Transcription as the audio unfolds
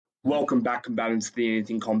Welcome back, combatants, to the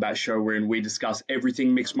Anything Combat Show, wherein we discuss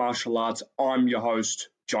everything mixed martial arts. I'm your host,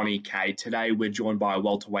 Johnny K. Today, we're joined by a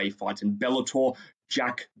welterweight fight in Bellator,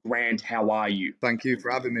 Jack Grant. How are you? Thank you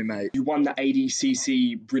for having me, mate. You won the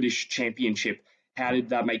 80cc British Championship. How did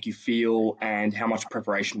that make you feel, and how much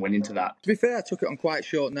preparation went into that? To be fair, I took it on quite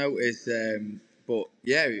short notice, but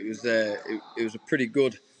yeah, it was a pretty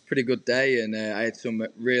good day, and I had some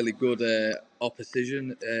really good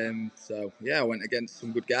opposition. So yeah, I went against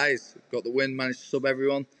some good guys, got the win, managed to sub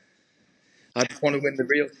everyone. I just want to win the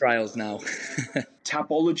real trials now.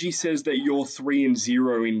 Tapology says that you're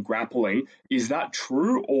 3-0 in grappling. Is that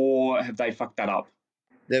true, or have they fucked that up?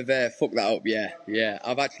 They've fucked that up, yeah.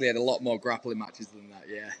 I've actually had a lot more grappling matches than that,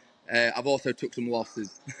 yeah. I've also took some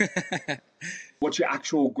losses. What's your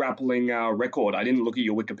actual grappling record? I didn't look at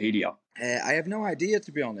your Wikipedia. I have no idea,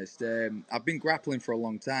 to be honest. I've been grappling for a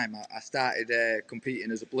long time. I started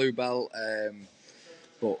competing as a blue belt,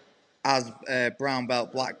 but as brown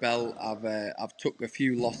belt, black belt, I've took a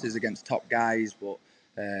few losses against top guys. But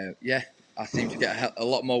yeah, I seem to get a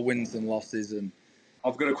lot more wins than losses. And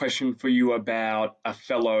I've got a question for you about a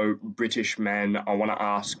fellow British man. I want to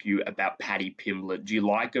ask you about Paddy Pimblett. Do you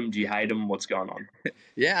like him? Do you hate him? What's going on?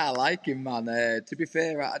 yeah, I like him, man. To be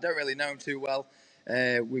fair, I don't really know him too well.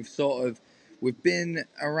 We've been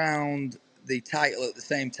around the title at the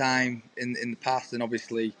same time in the past, and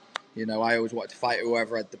obviously, you know, I always wanted to fight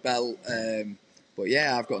whoever had the belt. But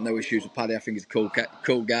yeah, I've got no issues with Paddy. I think he's a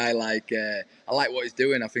cool guy. Like I like what he's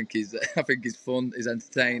doing. I think he's fun. He's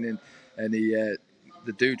entertaining, and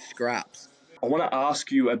the dude scraps. I want to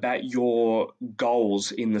ask you about your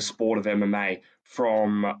goals in the sport of MMA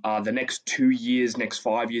from the next 2 years, next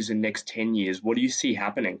 5 years, and next 10 years. What do you see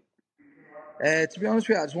happening? To be honest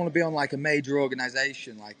with you, I just want to be on like a major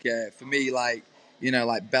organization. Like for me, like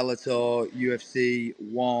like Bellator, UFC,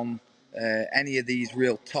 One, any of these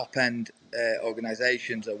real top end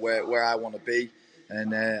organizations are where I want to be,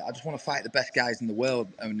 and I just want to fight the best guys in the world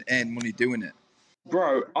and earn money doing it.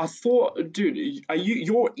 Bro, I thought, dude,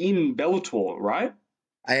 you're in Bellator, right?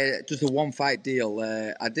 I had just a one fight deal.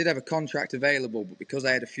 I did have a contract available, but because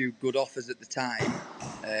I had a few good offers at the time,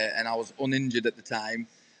 and I was uninjured at the time,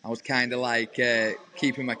 I was kind of like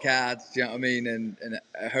keeping my cards. Do you know what I mean? And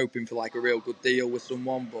hoping for like a real good deal with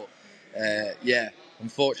someone. But yeah,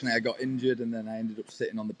 unfortunately, I got injured, and then I ended up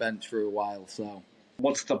sitting on the bench for a while.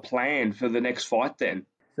 What's the plan for the next fight then?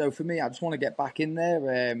 So for me, I just want to get back in there.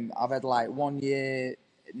 I've had like 1 year,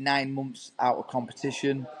 9 months out of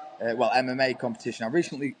competition. MMA competition. I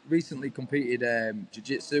recently competed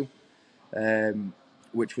jiu-jitsu,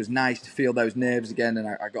 which was nice to feel those nerves again, and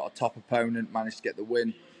I got a top opponent, managed to get the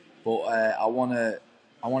win. But I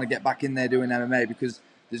wanna get back in there doing MMA because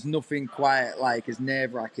there's nothing quite like as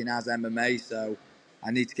nerve-wracking as MMA. So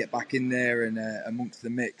I need to get back in there and amongst the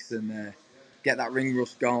mix and get that ring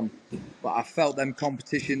rust gone. But I felt them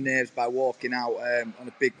competition nerves by walking out on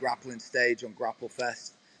a big grappling stage on Grapple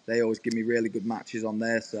Fest. They always give me really good matches on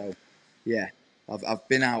there. So yeah, I've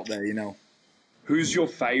been out there, you know. Who's your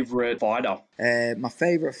favourite fighter? My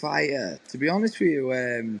favourite fighter, to be honest with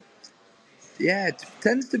you, yeah, it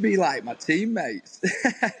tends to be like my teammates,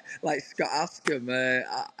 like Scott Askham.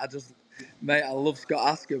 Mate, I love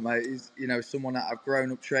Scott Askham. Mate. He's someone that I've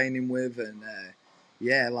grown up training with, and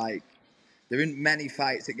yeah, like there aren't many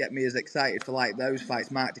fights that get me as excited for like those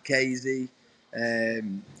fights. Mark DeCasey,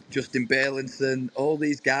 Justin Burlinson, all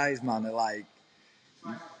these guys, man, are like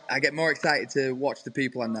I get more excited to watch the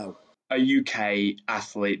people I know. A UK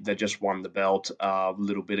athlete that just won the belt a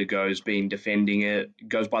little bit ago has been defending it.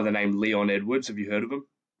 Goes by the name Leon Edwards. Have you heard of him?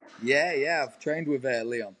 Yeah, I've trained with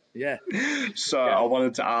Leon. Yeah. So I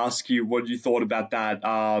wanted to ask you what you thought about that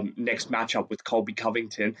next matchup with Colby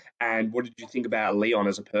Covington, and what did you think about Leon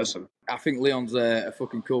as a person? I think Leon's a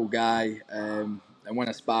fucking cool guy. And when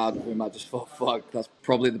I sparred with him, I just thought, fuck, that's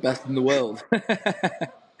probably the best in the world.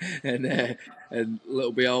 And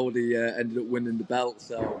little behold, he ended up winning the belt.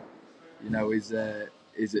 So, he's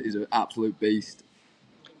an absolute beast.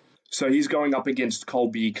 So he's going up against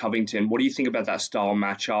Colby Covington. What do you think about that style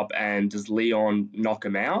matchup, and does Leon knock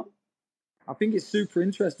him out? I think it's super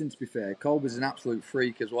interesting. To be fair, Colby's an absolute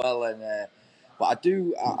freak as well, and but I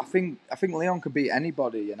think Leon could beat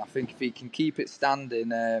anybody, and I think if he can keep it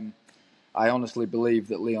standing, I honestly believe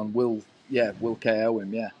that Leon will KO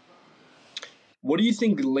him. Yeah. What do you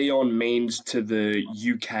think Leon means to the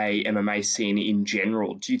UK MMA scene in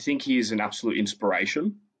general? Do you think he is an absolute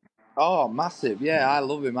inspiration? Oh, massive! Yeah, I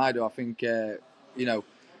love him. I do. I think as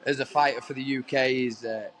a fighter for the UK,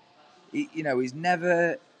 he's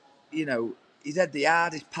never, he's had the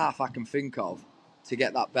hardest path I can think of to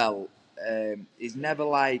get that belt. He's never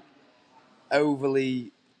like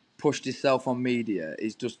overly pushed himself on media.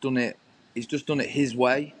 He's just done it. He's just done it his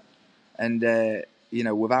way, and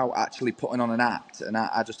without actually putting on an act. And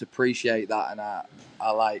I just appreciate that, and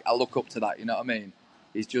I look up to that. You know what I mean?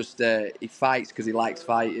 He's just he fights because he likes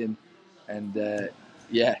fighting, and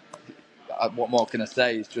yeah. What more can I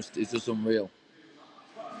say? It's just unreal.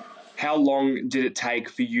 How long did it take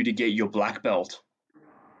for you to get your black belt?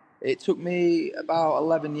 It took me about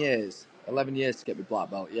 11 years. 11 years to get my black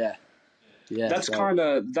belt. Yeah, yeah. That's So kind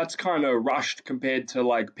of that's kind of rushed compared to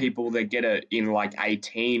like people that get it in like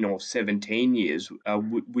 18 or 17 years.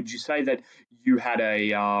 Would you say that you had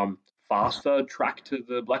a faster track to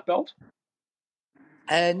the black belt?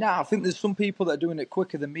 no, I think there's some people that are doing it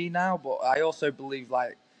quicker than me now, but I also believe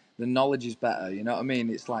like the knowledge is better. You know what I mean?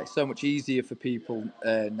 It's like so much easier for people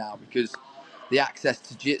now because the access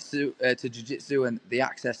to jiu-jitsu and the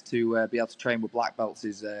access to be able to train with black belts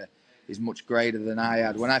is much greater than I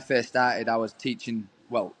had. When I first started, I was teaching.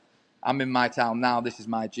 Well, I'm in my town now. This is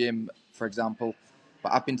my gym, for example.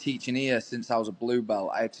 But I've been teaching here since I was a blue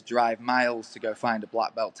belt. I had to drive miles to go find a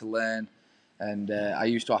black belt to learn, and I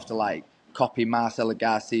used to have to like copy Marcelo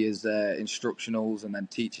Garcia's instructionals and then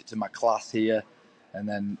teach it to my class here. And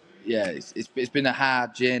then yeah, it's been a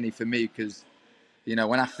hard journey for me because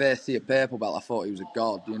when I first see a purple belt, I thought he was a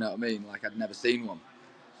god. You know what I mean? Like I'd never seen one.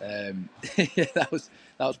 Yeah, that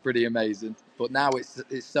was pretty amazing. But now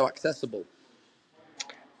it's so accessible.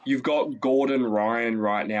 You've got Gordon Ryan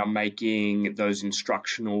right now making those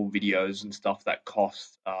instructional videos and stuff that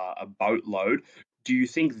cost a boatload. Do you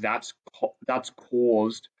think that's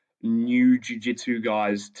caused new jiu-jitsu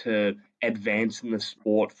guys to advance in the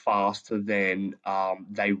sport faster than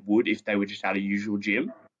they would if they were just at a usual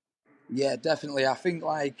gym? Yeah, definitely.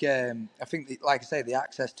 Like I say, the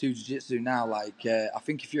access to jiu-jitsu now. I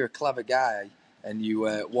think if you're a clever guy and you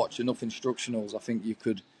watch enough instructionals, I think you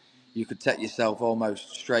could take yourself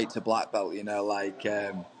almost straight to black belt.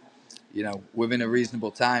 Within a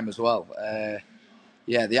reasonable time as well.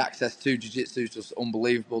 Yeah, the access to jiu-jitsu is just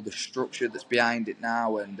unbelievable. The structure that's behind it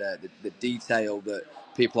now, and the detail that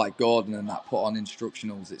people like Gordon and that put on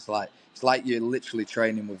instructionals. It's like you're literally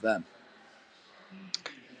training with them.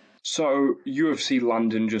 So UFC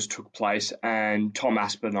London just took place, and Tom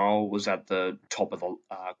Aspinall was at the top of the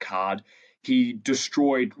card. He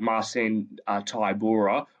destroyed Marcin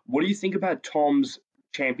Tybura. What do you think about Tom's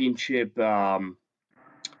championship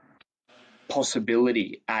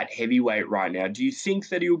possibility at heavyweight right now? Do you think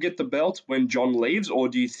that he'll get the belt when John leaves, or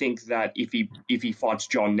do you think that if he fights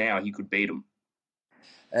John now, he could beat him?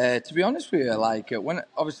 To be honest with you, when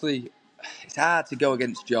obviously it's hard to go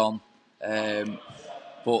against John, um,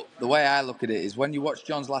 but the way I look at it is when you watch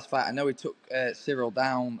John's last fight, I know he took Cyril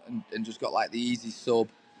down and just got like the easy sub,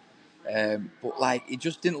 but like he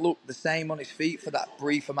just didn't look the same on his feet for that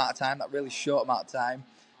brief amount of time, that really short amount of time.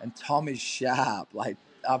 And Tom is sharp. Like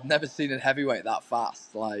I've never seen a heavyweight that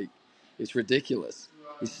fast. Like it's ridiculous.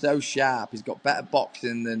 He's so sharp. He's got better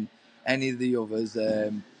boxing than any of the others.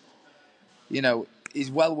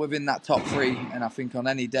 He's well within that top three, and I think on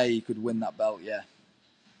any day he could win that belt. Yeah.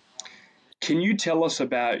 Can you tell us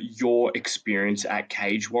about your experience at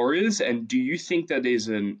Cage Warriors, and do you think that is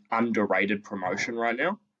an underrated promotion right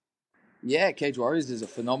now? Yeah, Cage Warriors is a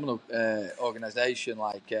phenomenal organization.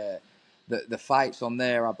 The fights on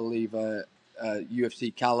there, I believe, are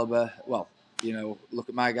UFC caliber. Well, look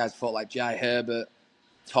at my guys fought like Jai Herbert,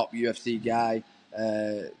 top UFC guy.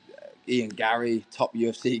 Ian Gary, top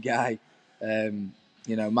UFC guy.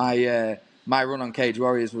 My run on Cage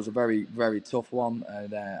Warriors was a very very tough one,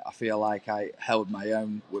 and I feel like I held my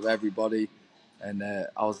own with everybody, and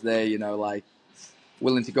I was there,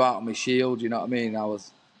 willing to go out on my shield. You know what I mean? I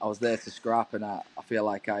was there to scrap, and I feel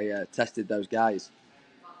like I tested those guys.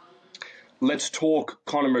 Let's talk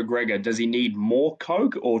Conor McGregor. Does he need more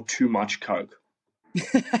coke or too much coke?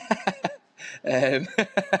 Um,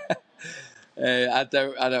 I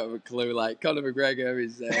don't have a clue. Like Conor McGregor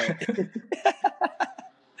is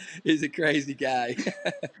he's a crazy guy.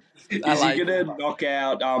 I Is he like gonna him. knock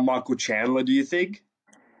out Michael Chandler? Do you think?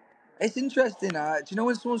 It's interesting. Do you know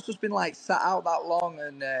when someone's just been like sat out that long,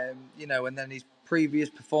 and and then his previous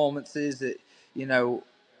performances, you know,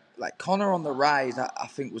 like Connor on the rise, I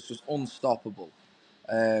think was just unstoppable.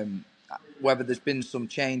 Um, Whether there's been some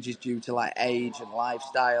changes due to like age and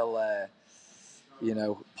lifestyle,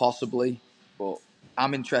 possibly, but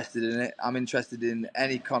I'm interested in it. I'm interested in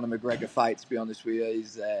any Conor McGregor fight. To be honest with you,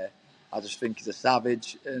 I just think he's a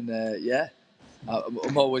savage, and yeah,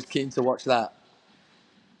 I'm always keen to watch that.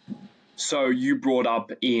 So you brought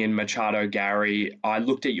up Ian Machado Gary. I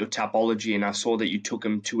looked at your Tapology and I saw that you took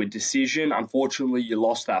him to a decision. Unfortunately, you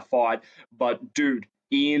lost that fight. But dude,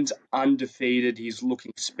 Ian's undefeated. He's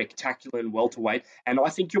looking spectacular in welterweight. And I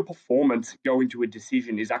think your performance going to a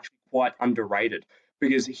decision is actually quite underrated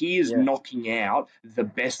because he is Yeah, knocking out the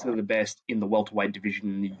best of the best in the welterweight division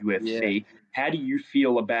in the yeah. UFC. How do you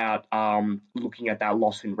feel about looking at that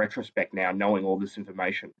loss in retrospect now, knowing all this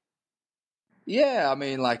information? Yeah, I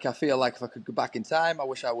mean, like, I feel like if I could go back in time, I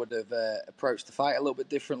wish I would have approached the fight a little bit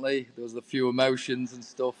differently. There was a few emotions and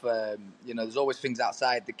stuff. There's always things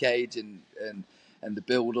outside the cage and the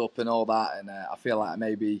build up and all that. And I feel like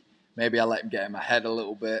maybe I let him get in my head a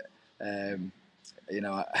little bit. Um,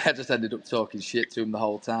 I just ended up talking shit to him the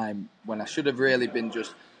whole time when I should have really been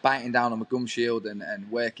just biting down on my gum shield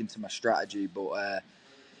and working to my strategy. But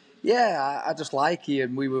yeah, I just like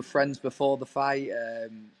Ian. We were friends before the fight.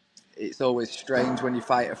 It's always strange when you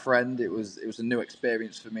fight a friend. It was a new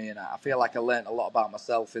experience for me, and I feel like I learned a lot about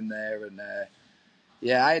myself in there. And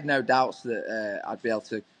yeah, I had no doubts that I'd be able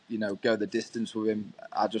to, go the distance with him.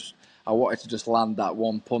 I wanted to just land that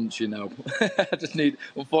one punch. Unfortunately,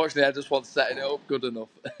 I just wasn't setting it up good enough.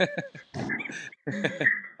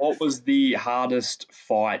 What was the hardest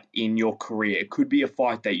fight in your career? It could be a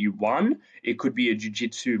fight that you won. It could be a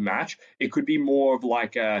jiu-jitsu match. It could be more of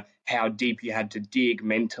like a how deep you had to dig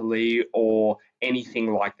mentally or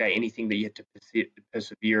anything like that, anything that you had to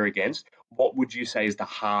persevere against. What would you say is the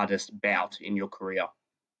hardest bout in your career?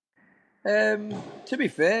 To be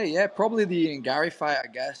fair, yeah, probably the Ian Gary fight. I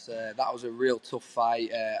guess that was a real tough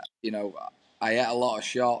fight. I hit a lot of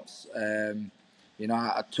shots.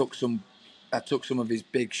 I took some of his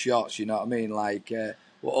big shots. You know what I mean? Like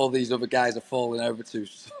what all these other guys are falling over to.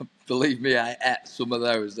 Believe me, I ate some of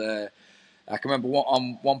those. I can remember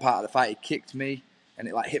on one part of the fight, he kicked me and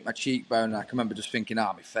it like hit my cheekbone. And I can remember just thinking,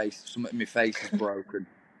 my face, something in my face is broken.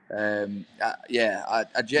 Well,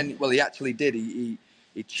 he actually did.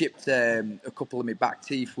 He chipped a couple of my back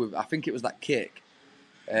teeth with, I think it was that kick.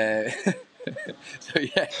 Uh, so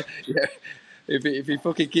yeah. If he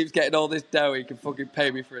fucking keeps getting all this dough, he can fucking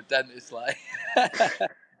pay me for a dentist. Like,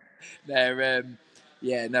 there,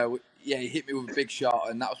 he hit me with a big shot,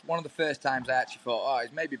 and that was one of the first times I actually thought,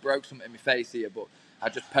 he's maybe broke something in my face here, but I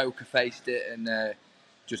just poker faced it and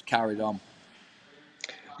just carried on.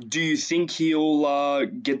 Do you think he'll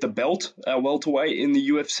get the belt at welterweight in the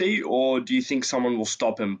UFC, or do you think someone will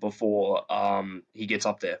stop him before he gets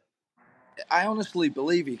up there? I honestly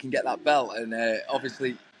believe he can get that belt, and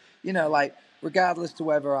obviously, like regardless to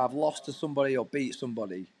whether I've lost to somebody or beat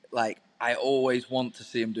somebody, like I always want to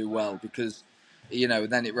see him do well because,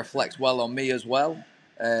 then it reflects well on me as well.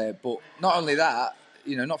 But not only that,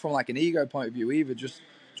 not from like an ego point of view either, just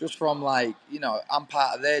from like I'm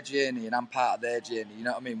part of their journey and I'm part of their journey. You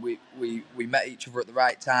know what I mean? We met each other at the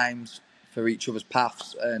right times for each other's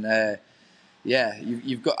paths, and yeah,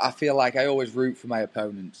 you've got. I feel like I always root for my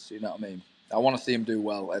opponents. You know what I mean? I want to see him do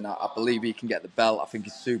well, and I believe he can get the belt. I think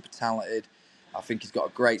he's super talented. I think he's got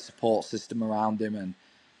a great support system around him, and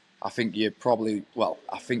I think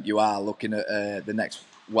I think you are looking at the next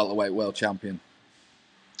welterweight world champion.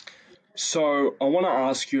 So I want to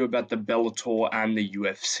ask you about the Bellator and the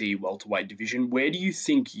UFC welterweight division. Where do you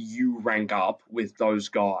think you rank up with those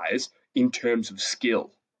guys in terms of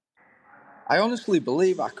skill? I honestly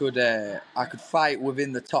believe I could fight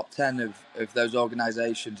within the top 10 of those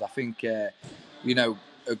organisations. I think you know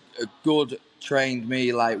a good trained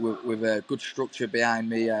me like with a good structure behind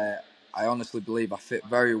me. I honestly believe I fit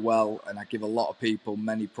very well, and I give a lot of people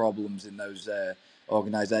many problems in those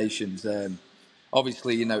organisations.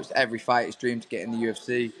 Obviously, it's every fighter's dream to get in the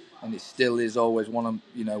UFC, and it still is always one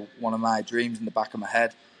of my dreams in the back of my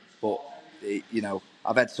head. But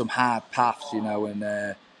I've had some hard paths,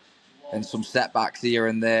 and some setbacks here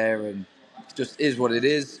and there, and it just is what it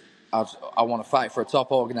is. I want to fight for a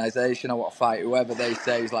top organisation. I want to fight whoever they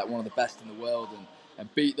say is like one of the best in the world,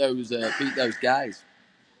 and beat those guys.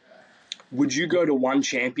 Would you go to one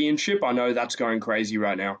championship? I know that's going crazy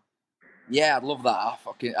right now. Yeah, I'd love that.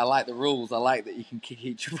 I like the rules. I like that you can kick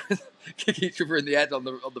each other, kick each other in the head on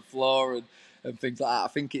the floor and things like that. I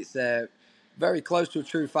think it's very close to a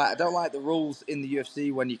true fight. I don't like the rules in the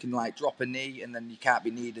UFC when you can like drop a knee and then you can't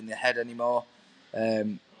be kneed in the head anymore.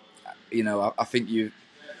 Um, I think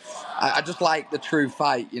I just like the true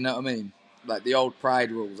fight. You know what I mean? Like the old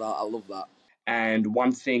Pride rules. I love that. And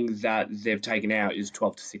one thing that they've taken out is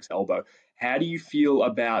 12 to 6 elbow. How do you feel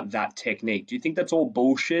about that technique? Do you think that's all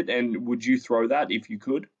bullshit? And would you throw that if you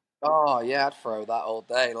could? Oh yeah, I'd throw that all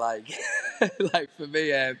day. Like, like for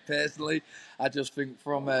me personally, I just think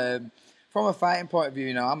from a fighting point of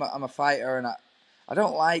view, I'm a fighter, and I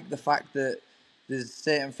don't like the fact that there's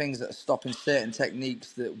certain things that are stopping certain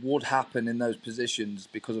techniques that would happen in those positions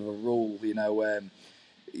because of a rule.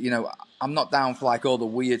 I'm not down for like all the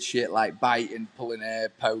weird shit like biting, pulling hair,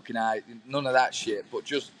 poking eye, none of that shit. But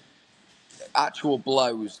just actual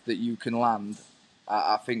blows that you can land,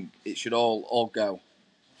 I think it should all go.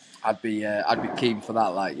 I'd be keen for that.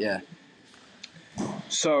 Like, yeah.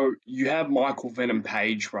 So you have Michael Venom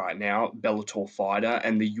Page right now, Bellator fighter,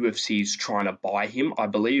 and the UFC is trying to buy him. I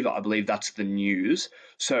believe. I believe that's the news.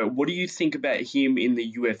 So what do you think about him in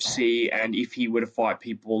the UFC, and if he were to fight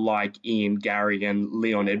people like Ian Gary and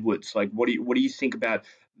Leon Edwards? Like, what do you think about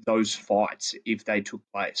those fights if they took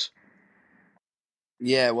place?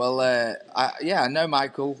 Yeah, well, I know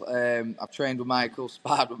Michael. I've trained with Michael,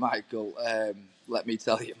 sparred with Michael. Let me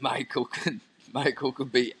tell you, Michael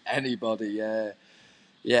could beat anybody.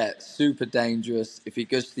 Yeah, super dangerous. If he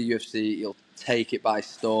goes to the UFC, he'll take it by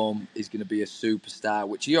storm. He's going to be a superstar,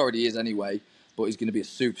 which he already is anyway. But he's going to be a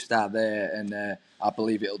superstar there, and I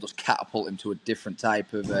believe it'll just catapult him to a different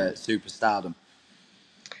type of superstardom.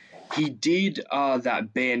 He did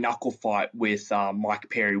that bare knuckle fight with Mike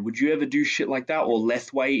Perry. Would you ever do shit like that, or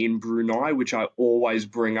Lethway in Brunei, which I always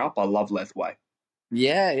bring up? I love Lethway.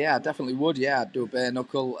 Yeah, I definitely would. Yeah, I'd do a bare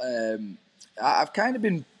knuckle. I've kind of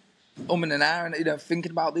been umming and ahhing,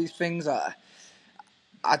 thinking about these things. I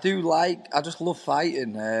just love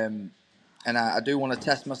fighting, and I do want to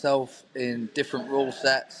test myself in different rule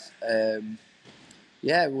sets.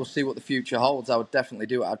 Yeah, we'll see what the future holds. I would definitely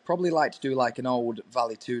do it. I'd probably like to do like an old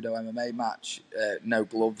Vale Tudo MMA match, no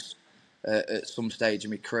gloves, at some stage in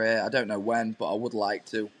my career. I don't know when, but I would like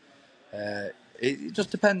to. Uh, it just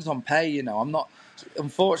depends on pay, I'm not.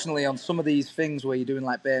 Unfortunately, on some of these things where you're doing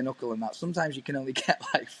like bare knuckle and that, sometimes you can only get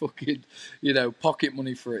like fucking, pocket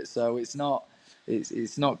money for it. So it's not,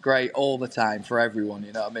 it's not great all the time for everyone.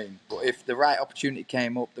 You know what I mean? But if the right opportunity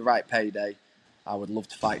came up, the right payday, I would love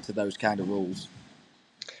to fight to those kind of rules.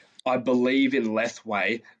 I believe in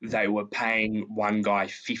Lethway they were paying one guy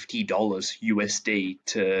 $50 USD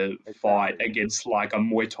to fight Exactly. against like a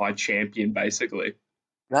Muay Thai champion, basically.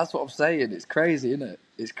 That's what I'm saying. It's crazy, isn't it?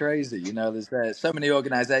 It's crazy. There's so many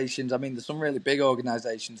organisations. I mean, there's some really big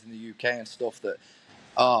organisations in the UK and stuff that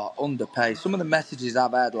are underpaid. Some of the messages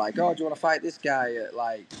I've had, like, "Oh, do you want to fight this guy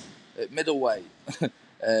at middleweight?"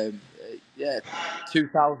 Yeah,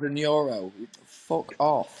 €2,000. Fuck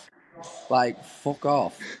off. Like, fuck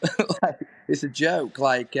off. Like, it's a joke.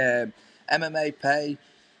 Like, MMA pay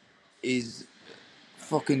is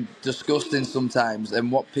fucking disgusting sometimes,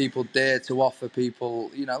 and what people dare to offer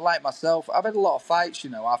people, like myself. I've had a lot of fights.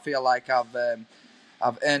 I feel like I've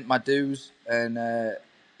earned my dues, and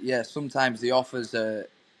yeah, sometimes the offers are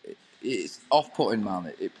it's off-putting,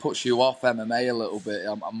 man. It puts you off MMA a little bit,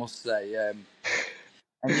 I must say.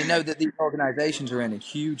 And you know that these organisations are earning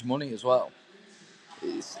huge money as well.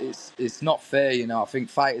 It's not fair. I think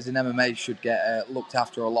fighters in MMA should get looked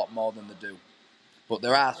after a lot more than they do. But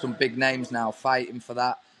there are some big names now fighting for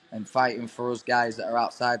that and fighting for us guys that are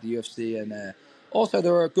outside the UFC. And also,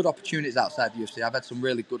 there are good opportunities outside the UFC. I've had some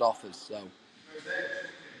really good offers, so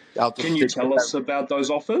I'll just Can you stick to tell us those. about those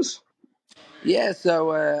offers? Yeah,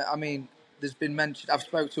 so I mean, there's been mentioned. I've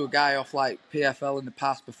spoke to a guy off like PFL in the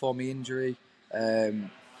past before my injury. Um,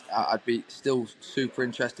 I'd be still super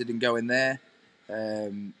interested in going there.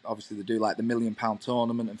 Obviously, they do like the £1 million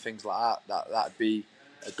tournament and things like that. That'd be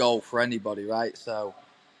a goal for anybody, right? So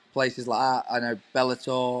places like that. I know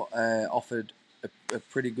Bellator offered a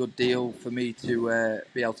pretty good deal for me to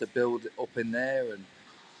be able to build up in there.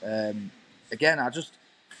 And again,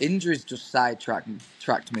 injuries just tracked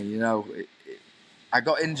me. I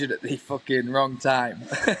got injured at the fucking wrong time.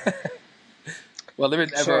 Well, there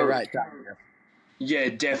is never a So, right time. yeah,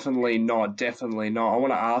 definitely not. Definitely not. I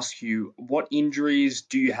want to ask you, what injuries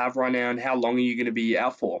do you have right now, and how long are you going to be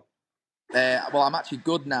out for? Well, I'm actually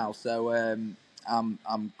good now, so I'm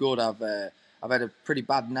good. I've had a pretty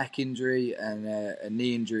bad neck injury and a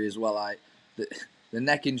knee injury as well. The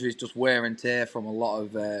neck injury is just wear and tear from a lot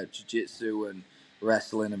of jiu-jitsu and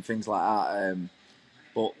wrestling and things like that.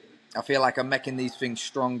 But I feel like I'm making these things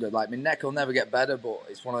stronger. Like my neck will never get better, but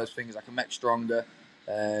it's one of those things I can make stronger.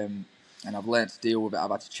 And I've learned to deal with it.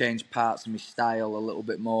 I've had to change parts of my style a little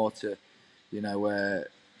bit more to, you know, uh,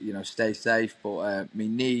 stay safe. But my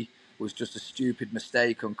knee was just a stupid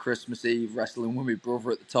mistake on Christmas Eve, wrestling with my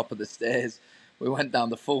brother at the top of the stairs. We went down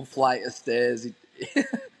the full flight of stairs,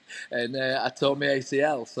 and I tore my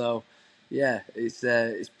ACL. So, yeah, it's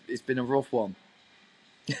been a rough one.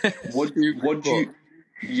 What Stupid, what do but you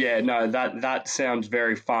Yeah, no, that sounds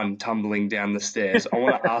very fun tumbling down the stairs. I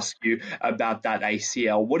want to ask you about that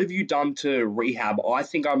ACL. What have you done to rehab? I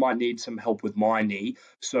think I might need some help with my knee.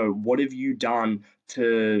 So what have you done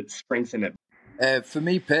to strengthen it? For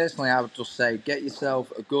me personally, I would just say get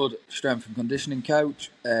yourself a good strength and conditioning coach.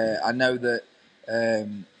 I know that,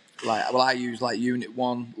 I use like Unit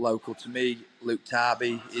One local to me. Luke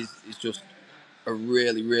Tarby is just a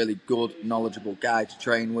really, really good, knowledgeable guy to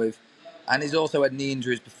train with. And he's also had knee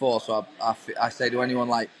injuries before. So I say to anyone,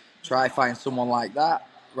 like, try find someone like that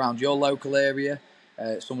around your local area,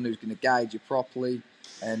 someone who's going to guide you properly.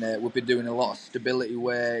 And we've been doing a lot of stability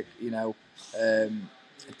work,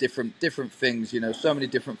 different things, so many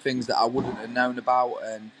different things that I wouldn't have known about.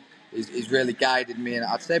 And he's really guided me. And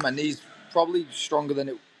I'd say my knee's probably stronger than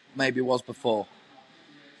it maybe was before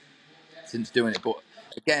since doing it. But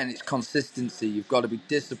again, it's consistency. You've got to be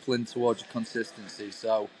disciplined towards your consistency.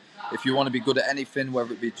 So if you want to be good at anything,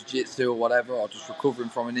 whether it be jiu-jitsu or whatever, or just recovering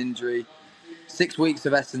from an injury, 6 weeks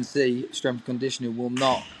of S&C, strength and conditioning, will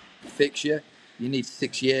not fix you. You need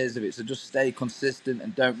 6 years of it. So just stay consistent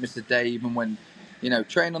and don't miss a day, even when,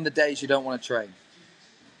 train on the days you don't want to train.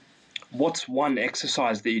 What's one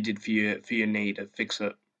exercise that you did for your knee to fix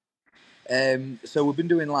it? So we've been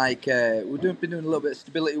doing been doing a little bit of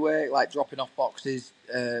stability work, like dropping off boxes,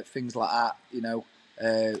 things like that.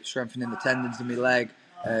 Strengthening the tendons in my leg,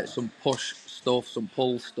 some push stuff, some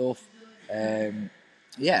pull stuff. It's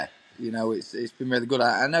been really good.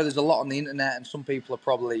 I know there's a lot on the internet, and some people are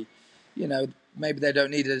probably, maybe they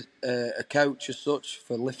don't need a coach as such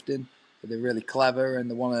for lifting, but they're really clever and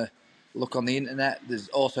they want to look on the internet. There's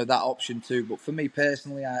also that option too. But for me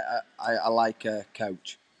personally, I like a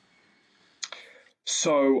coach.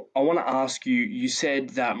 So I want to ask you, you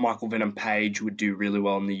said that Michael Venom Page would do really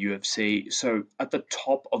well in the UFC. So at the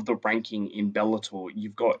top of the ranking in Bellator,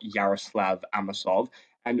 you've got Yaroslav Amosov,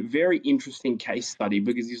 and very interesting case study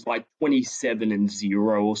because he's like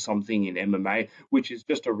 27-0 or something in MMA, which is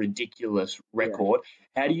just a ridiculous record.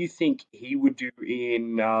 How do you think he would do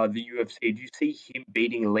in the UFC? Do you see him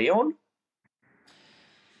beating Leon?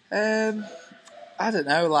 I don't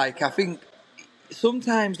know. Like, I think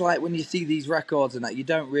sometimes, like, when you see these records and that, you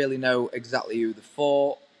don't really know exactly who they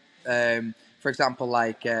fought. For example,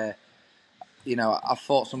 I've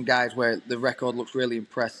fought some guys where the record looks really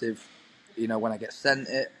impressive, when I get sent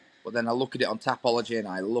it. But then I look at it on Tapology and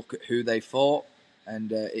I look at who they fought,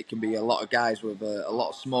 and it can be a lot of guys with a lot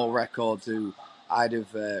of small records who I'd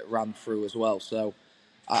have ran through as well. So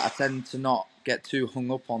I tend to not get too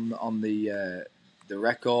hung up on the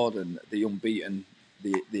record and the unbeaten,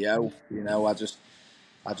 the O.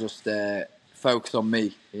 I just focus on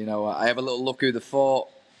me. I have a little look who they fought,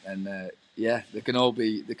 and they can all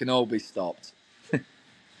be stopped.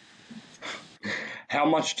 How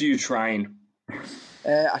much do you train?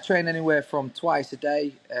 I train anywhere from twice a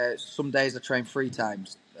day. Some days I train 3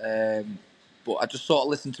 times, but I just sort of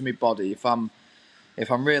listen to my body. If I'm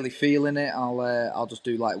really feeling it, I'll just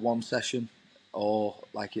do like 1 session, or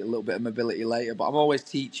like a little bit of mobility later. But I'm always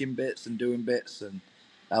teaching bits and doing bits and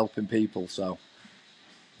helping people, so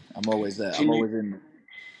I'm always there. I'm always in.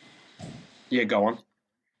 Yeah, go on.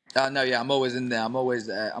 No, yeah, I'm always in there. I'm always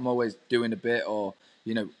doing a bit, or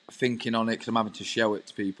thinking on it because I'm having to show it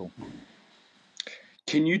to people.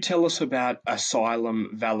 Can you tell us about Asylum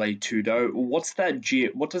Valet Tudo? What's that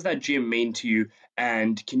gym? What does that gym mean to you?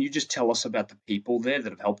 And can you just tell us about the people there that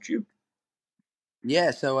have helped you? Yeah,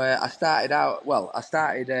 so I started out. Well, I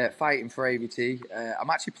started fighting for AVT. I'm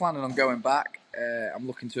actually planning on going back. I'm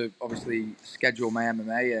looking to obviously schedule my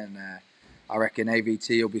MMA, and I reckon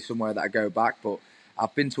AVT will be somewhere that I go back. But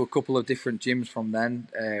I've been to a couple of different gyms from then.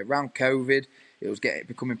 Around COVID, it was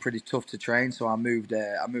becoming pretty tough to train, so I moved.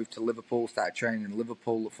 I moved to Liverpool, started training in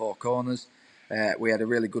Liverpool at Four Corners. We had a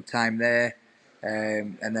really good time there,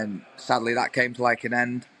 and then sadly that came to like an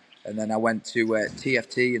end. And then I went to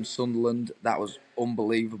TFT in Sunderland. That was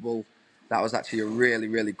unbelievable. That was actually a really,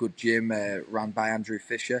 really good gym run by Andrew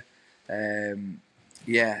Fisher.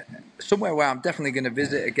 Somewhere where I'm definitely going to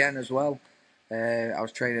visit again as well. I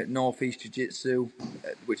was training at North East Jiu-Jitsu,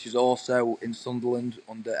 which is also in Sunderland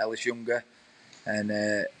under Ellis Younger. And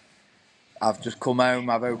I've just come home.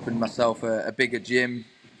 I've opened myself a bigger gym,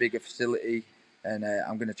 bigger facility, and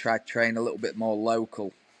I'm going to try to train a little bit more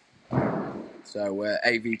local. So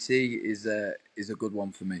AVT is a good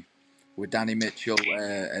one for me, with Danny Mitchell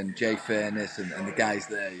and Jay Furness and the guys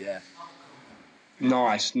there. Yeah.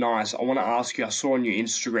 Nice, nice. I want to ask you, I saw on your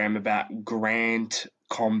Instagram about Grant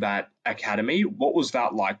Combat Academy. What was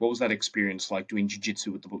that like? What was that experience like doing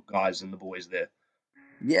jiu-jitsu with the guys and the boys there?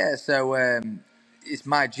 Yeah, so it's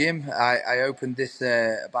my gym. I opened this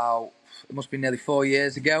about, it must be nearly 4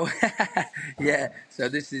 years ago. Yeah, so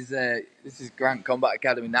this is Grant Combat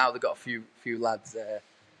Academy now. They've got a few lads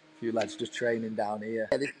just training down here.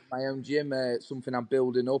 Yeah, this is my own gym, something I'm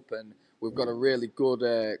building up, and We've got a really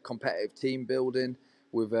good competitive team building.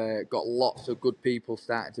 We've got lots of good people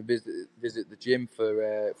starting to visit the gym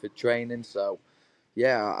for training. So,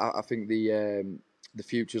 yeah, I think the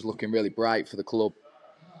future's looking really bright for the club.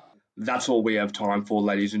 That's all we have time for,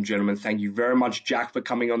 ladies and gentlemen. Thank you very much, Jack, for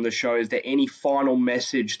coming on the show. Is there any final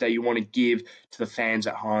message that you want to give to the fans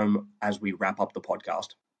at home as we wrap up the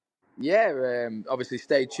podcast? Yeah, obviously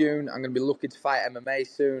stay tuned. I'm going to be looking to fight MMA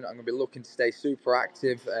soon. I'm going to be looking to stay super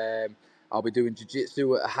active. I'll be doing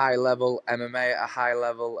jiu-jitsu at a high level, MMA at a high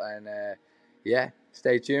level, and yeah,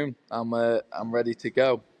 stay tuned. I'm ready to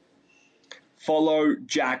go. Follow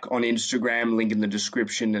Jack on Instagram, link in the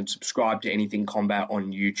description, and subscribe to Anything Combat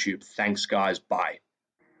on YouTube. Thanks, guys. Bye.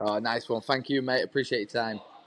 Nice one. Thank you, mate. Appreciate your time.